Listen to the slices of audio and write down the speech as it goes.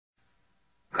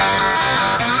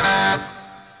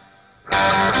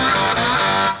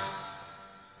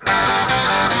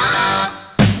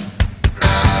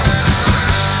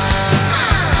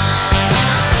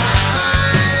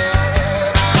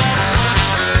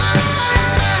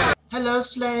Hello,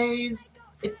 slaves!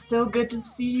 It's so good to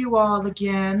see you all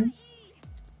again.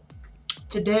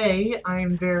 Today, I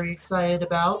am very excited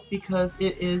about because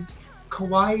it is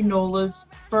Kawaii NOLA's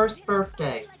first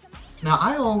birthday. Now,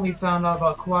 I only found out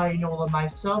about Kawaii NOLA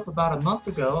myself about a month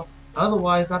ago,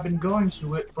 otherwise I've been going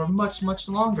to it for much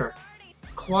longer.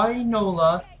 Kawaii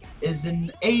NOLA is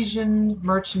an Asian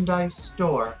merchandise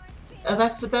store.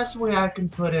 That's the best way I can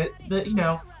put it, but you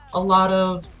know, a lot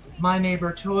of My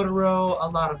Neighbor Totoro, a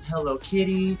lot of Hello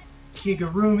Kitty,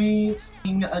 Kigurumis,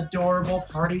 adorable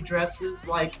party dresses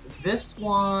like this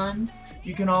one.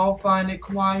 You can all find at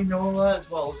Kawaii NOLA, as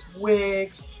well as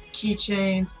wigs,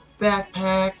 keychains,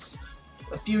 backpacks,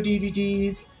 a few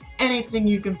DVDs, anything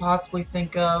you can possibly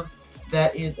think of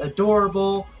that is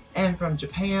adorable and from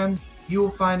Japan, you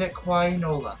will find at Kawaii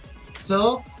NOLA.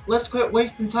 So, let's quit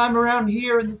wasting time around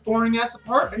here in this boring ass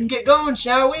apartment and get going,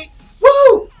 shall we?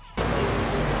 Woo!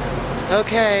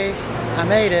 Okay, I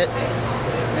made it.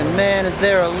 And man, is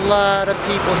there a lot of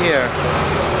people here.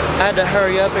 I had to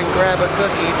hurry up and grab a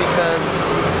cookie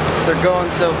because they're going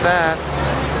so fast.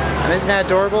 And isn't that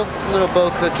adorable? It's a little bow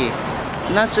cookie.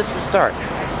 And that's just the start.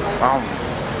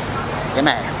 Yeah,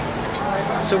 man.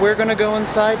 So we're gonna go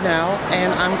inside now,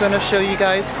 and I'm gonna show you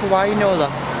guys Kawaii NOLA,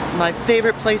 my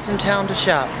favorite place in town to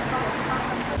shop.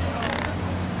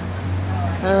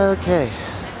 Okay,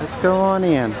 let's go on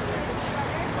in.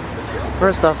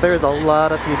 First off, there's a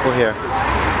lot of people here.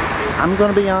 I'm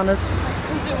gonna be honest,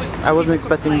 I wasn't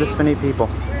expecting this many people.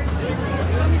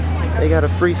 They got a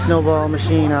free snowball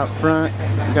machine out front.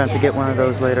 I'm gonna have to get one of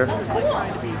those later.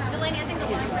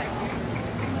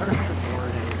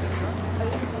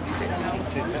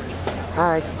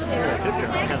 Hi.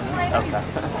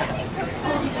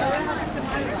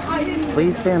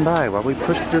 Please stand by while we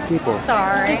push through people.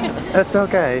 Sorry. That's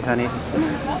okay, honey.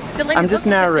 I'm just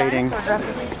narrating.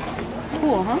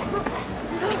 Cool, huh?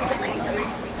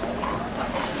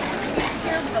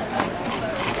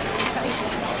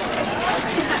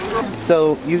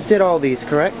 So, you did all these,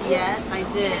 correct? Yes, I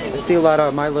did. I see a lot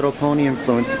of My Little Pony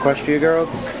influence. Equestria Girls?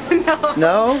 No.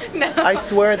 No? No. I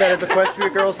swear that is Equestria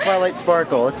Girls Twilight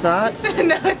Sparkle. It's not?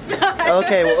 No, it's not.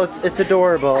 Okay, well, it's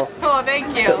adorable. Oh,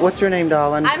 thank you. So, what's your name,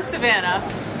 darling? I'm Savannah.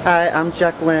 Hi, I'm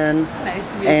Jacqueline.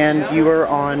 Nice to meet you. And you are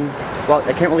on, well,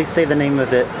 I can't really say the name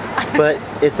of it, but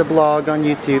it's a blog on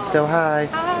YouTube, so hi.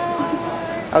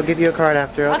 Hi. I'll give you a card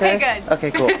after, okay? Okay, good.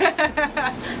 Okay, cool.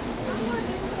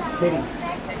 Katie,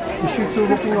 is she through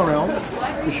looking around?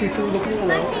 Is she through looking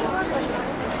around?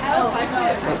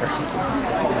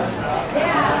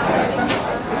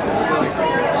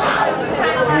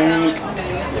 Hank.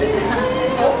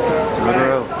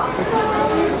 Totoro.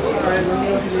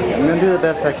 I'm gonna do the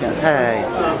best I can. Hey,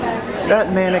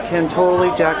 that mannequin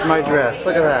totally jacked my dress.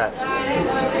 Look at that.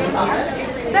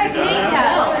 That cake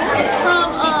house. It's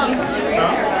from,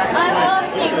 I love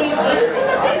cake.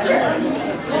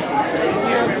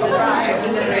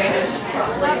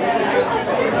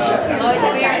 Oh,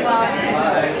 you're very welcome.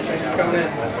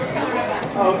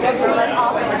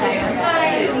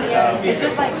 It's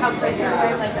just like how crazy your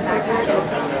eyes like the back of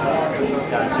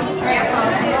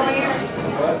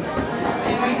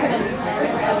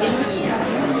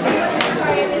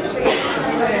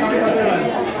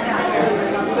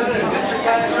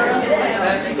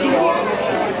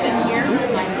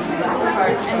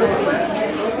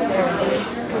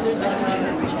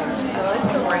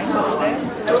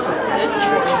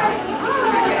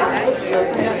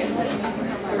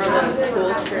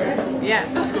Yeah,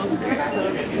 school spirit.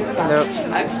 Nope.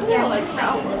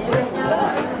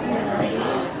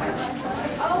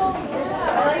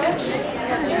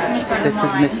 This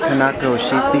is Miss Kanako.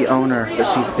 She's the owner, but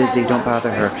she's busy. Don't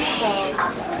bother her. Shh.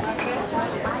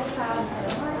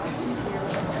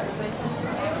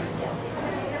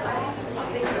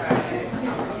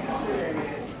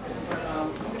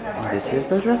 And this is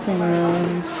the dressing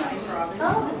rooms.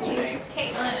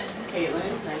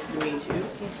 Caitlin, nice to meet you.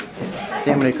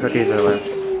 See how many cookies are left.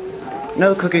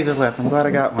 No cookies are left. I'm glad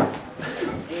I got one.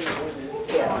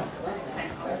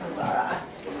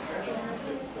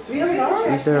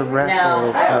 These are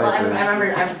raffle prizes. I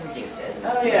remember I'm from Houston.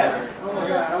 Oh yeah. Oh my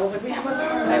god. I was like, yeah, what's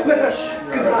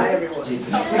up? Goodbye, everyone.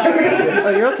 Jesus. Oh,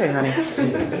 you're okay, honey.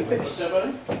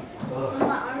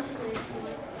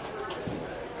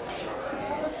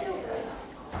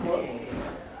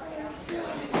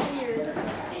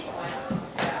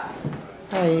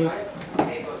 Hi.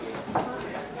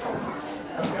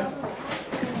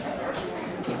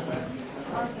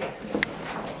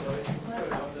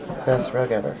 Best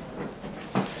rug ever.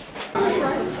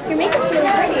 Your makeup's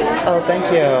really pretty. Oh, thank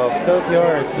you. So is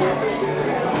yours.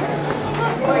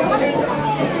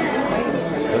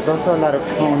 There's also a lot of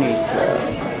ponies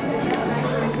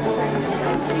here.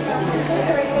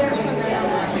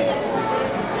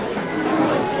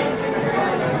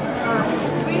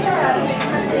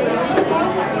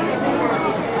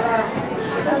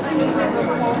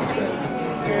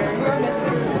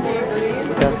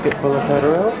 Basket full of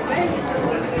Totoro.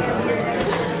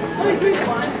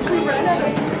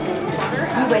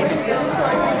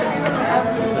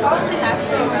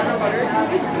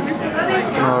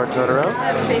 More Totoro.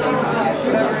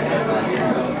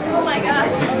 Oh my god.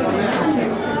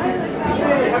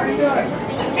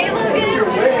 Hey Logan!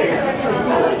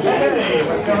 Hey,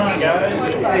 what's going on, guys?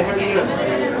 Good. How are you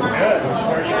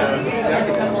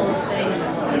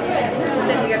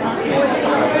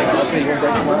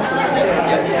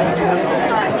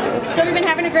So we've been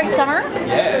having a great summer?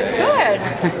 Yeah.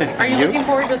 Good. Are you looking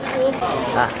forward to school?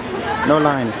 Ah, no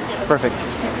line. Perfect.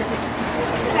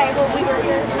 Okay, well we were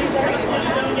here.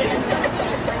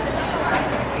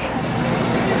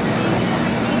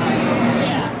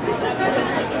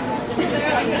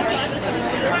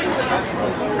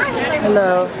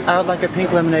 Hello. I would like a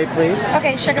pink lemonade, please.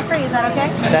 Okay, sugar free, is that okay?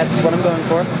 That's what I'm going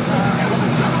for.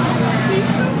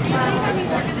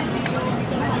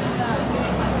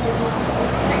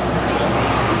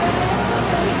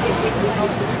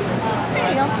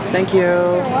 Thank you.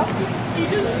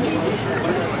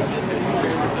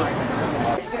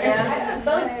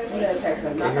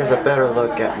 Okay, here's a better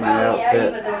look at my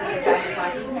outfit.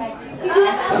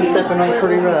 Oops, I'm stepping on a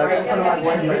pretty rug.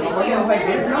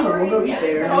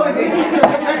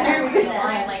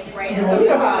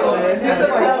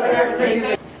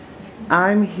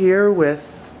 I'm here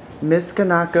with Miss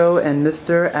Kanako and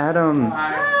Mr. Adam.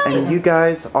 And you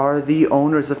guys are the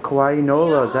owners of Kawaii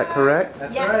NOLA, is that correct?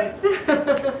 That's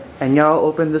right. And y'all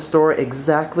opened the store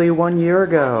exactly 1 year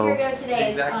ago. 1 year ago today.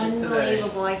 Exactly It's today.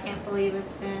 unbelievable. I can't believe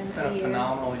it's been a year.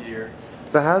 phenomenal year.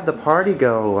 So how did the party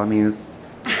go? I mean,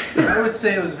 I would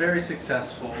say it was very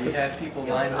successful. We had people It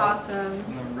lined was up awesome.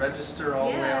 from the register all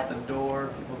the way Yeah. out the door,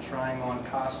 people trying on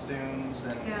costumes,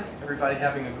 and Yeah. everybody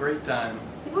having a great time.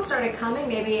 People started coming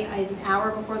maybe an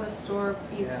hour before the store,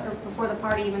 or before the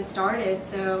party even started.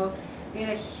 So we had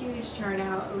a huge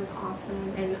turnout. It was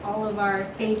awesome, and all of our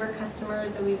favorite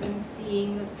customers that we've been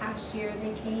seeing this past year,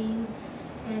 they came,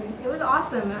 and it was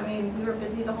awesome. I mean, we were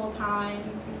busy the whole time.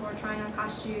 People were trying on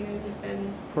costumes,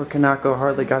 and poor Kanako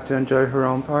hardly got to enjoy her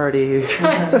own party.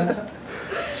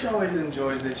 She always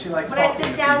enjoys it. She likes when I talking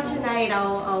sit to down people. tonight,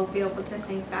 I'll be able to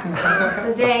think back on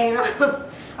the day.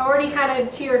 I already kind of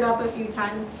teared up a few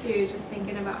times too, just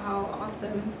thinking about how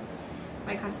awesome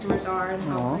my customers are and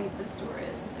how Aw. great the store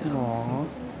is. So Aww. it's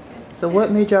good. So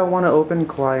what made y'all want to open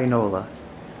Kawaii NOLA?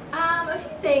 A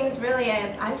few things really.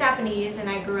 I'm Japanese and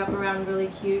I grew up around really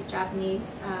cute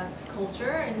Japanese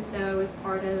culture, and so it was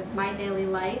part of my daily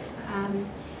life.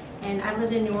 And I've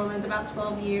lived in New Orleans about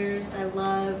 12 years. I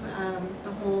love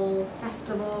the whole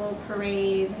festival,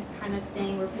 parade kind of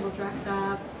thing where people dress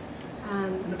up.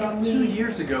 And about 2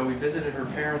 years ago, we visited her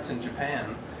parents in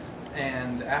Japan.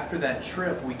 And after that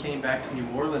trip, we came back to New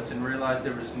Orleans and realized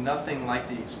there was nothing like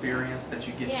the experience that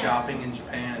you get Yeah. shopping in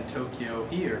Japan and Tokyo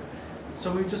here.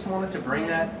 So we just wanted to bring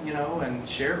that, you know, and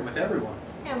share it with everyone.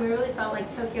 Yeah, we really felt like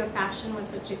Tokyo fashion was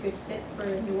such a good fit for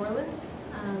New Orleans.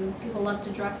 People love to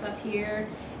dress up here.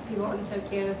 People in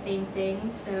Tokyo, same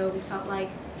thing. So we felt like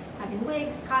having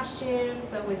wigs, costumes,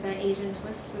 but with the Asian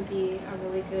twist would be a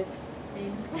really good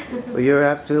thing. Well, you're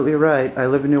absolutely right. I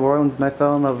live in New Orleans and I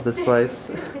fell in love with this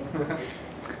place.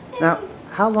 Now,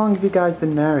 how long have you guys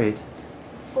been married?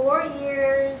 4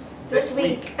 years this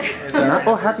week. is our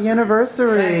Oh, happy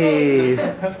anniversary!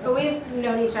 But we've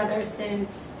known each other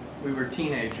since, We were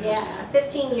teenagers. yeah,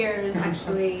 15 years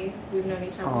actually. We've known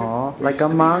each other. Aw, like a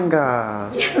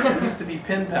manga. We used to be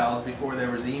pen pals before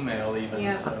there was email even,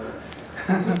 Yeah. so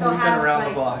We we've still been have around the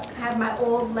like, block. have my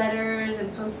old letters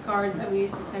and postcards that we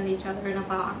used to send each other in a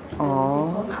box. And Aw.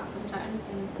 we pull them out sometimes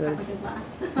and have a That's- good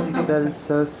laugh. That is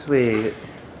so sweet.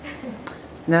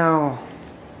 Now,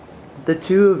 the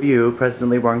two of you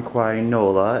presently run Kawaii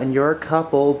NOLA, and you're a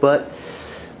couple, but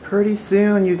pretty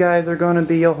soon you guys are going to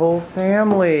be a whole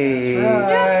family.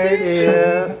 That's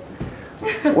right.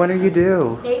 Yeah. When are you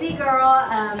due? Baby girl,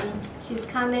 she's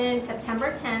coming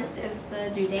September 10th is the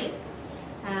due date.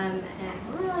 And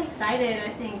we're really excited. I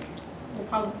think we'll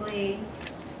probably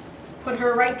put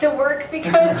her right to work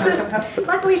because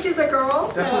luckily she's a girl.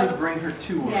 So Definitely bring her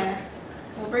to work. yeah,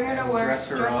 we'll bring her to And work,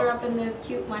 dress her up in those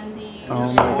cute onesies. Oh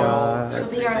Just my spoil God. She'll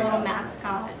be our everything. little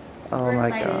mascot. Oh We're my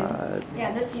excited. God.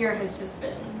 Yeah, this year has just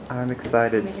been. I'm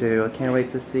excited Amazing. too. I can't wait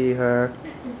to see her.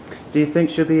 Do you think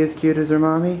she'll be as cute as her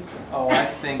mommy? Oh, I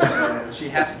think so. She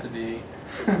has to be.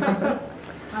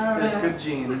 There's good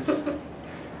genes.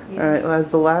 Alright, well,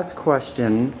 as the last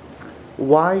question,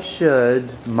 why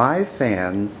should my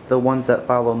fans, the ones that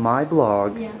follow my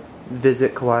blog, Yeah.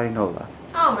 visit Kawaii NOLA?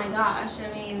 Oh my gosh,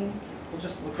 I mean, Well,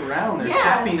 just look around. There's Yes.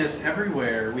 happiness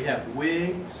everywhere. We have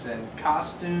wigs and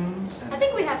costumes. I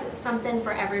think we have something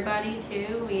for everybody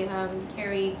too. We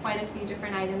carry quite a few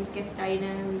different items, gift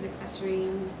items,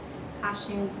 accessories,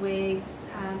 costumes, wigs.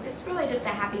 It's really just a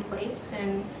happy place.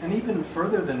 And even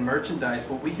further than merchandise,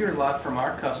 what we hear a lot from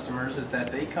our customers is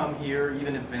that they come here,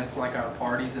 even events like our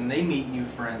parties, and they meet new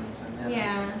friends, and then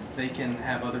Yeah. they can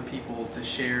have other people to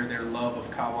share their love of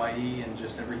kawaii and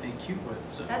just everything cute with.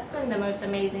 So That's been the most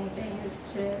amazing thing,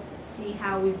 is to see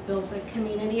how we've built a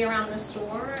community around the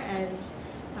store. And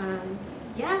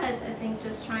yeah, I think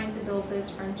just trying to build those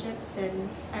friendships, and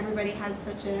everybody has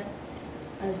such a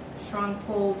strong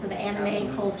pull to the anime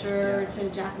Absolutely, culture, yeah. to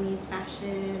Japanese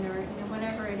fashion, or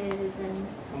whatever it is.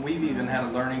 And we've even had a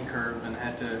learning curve and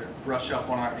had to brush up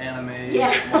on our anime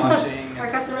Yeah. watching. Our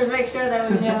and, customers make sure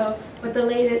that we know what the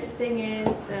latest thing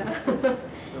is. so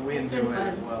we It's been enjoy it fun.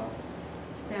 as well.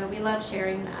 So we love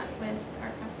sharing that with our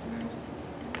customers.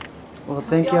 Well,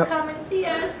 thank You'll you. come and see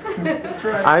us. That's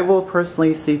right. I will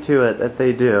personally see to it that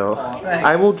they do. Aw, thanks.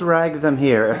 I will drag them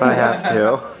here if I have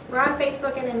to. We're on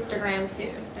Facebook and Instagram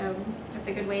too, so that's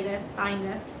a good way to find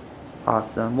us.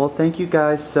 Awesome. Well, thank you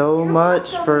guys so You're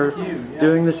much welcome. for Thank you. Yeah.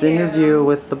 doing this Thank you. interview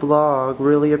with the blog.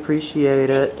 Really appreciate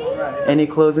it. All right. Any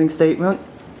closing statement?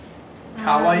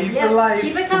 Kawaii for Yeah, life.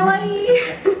 Keep it kawaii.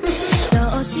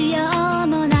 どうしよう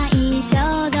もない衝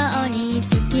動に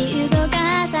突き動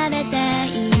かされて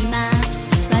今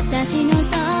私の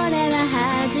それは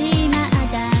始まっ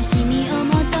た君を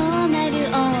求める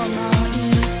想い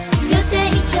予定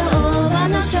調和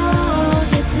の小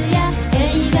説や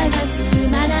映画がつ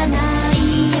まらな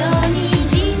いように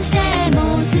人生も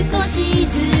少し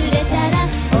ずれたら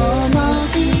面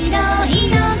白い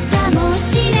のかも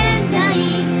しれない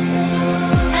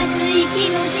熱い気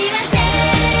持ちは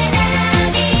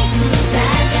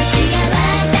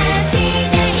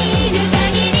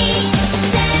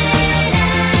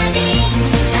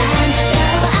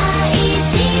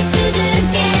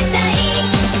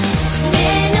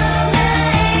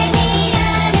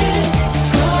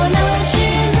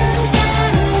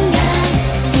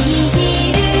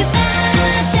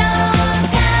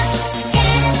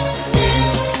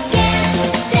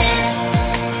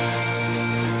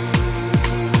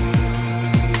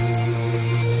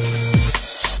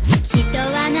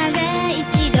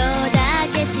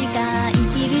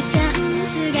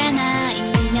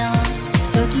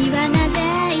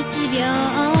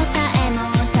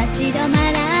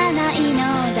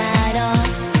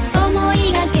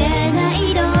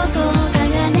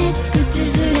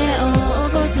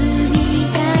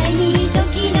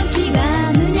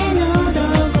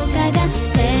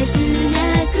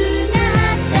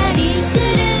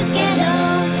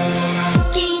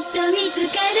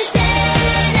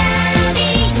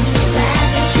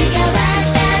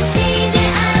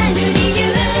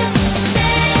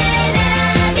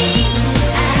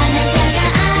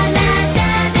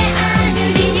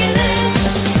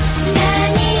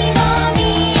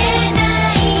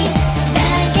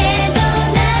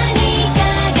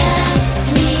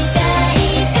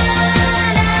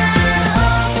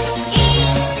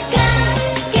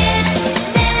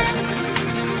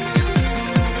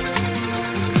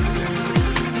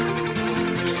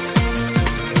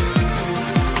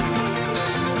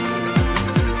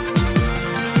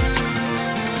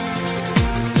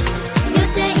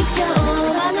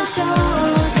小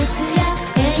説や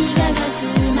映画がつ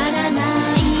まらな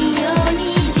いよう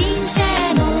に人生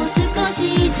も少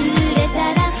しずれ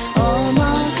たら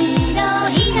面白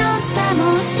いのか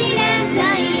もしれ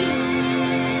ない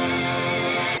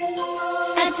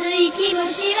熱い気持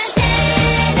ちは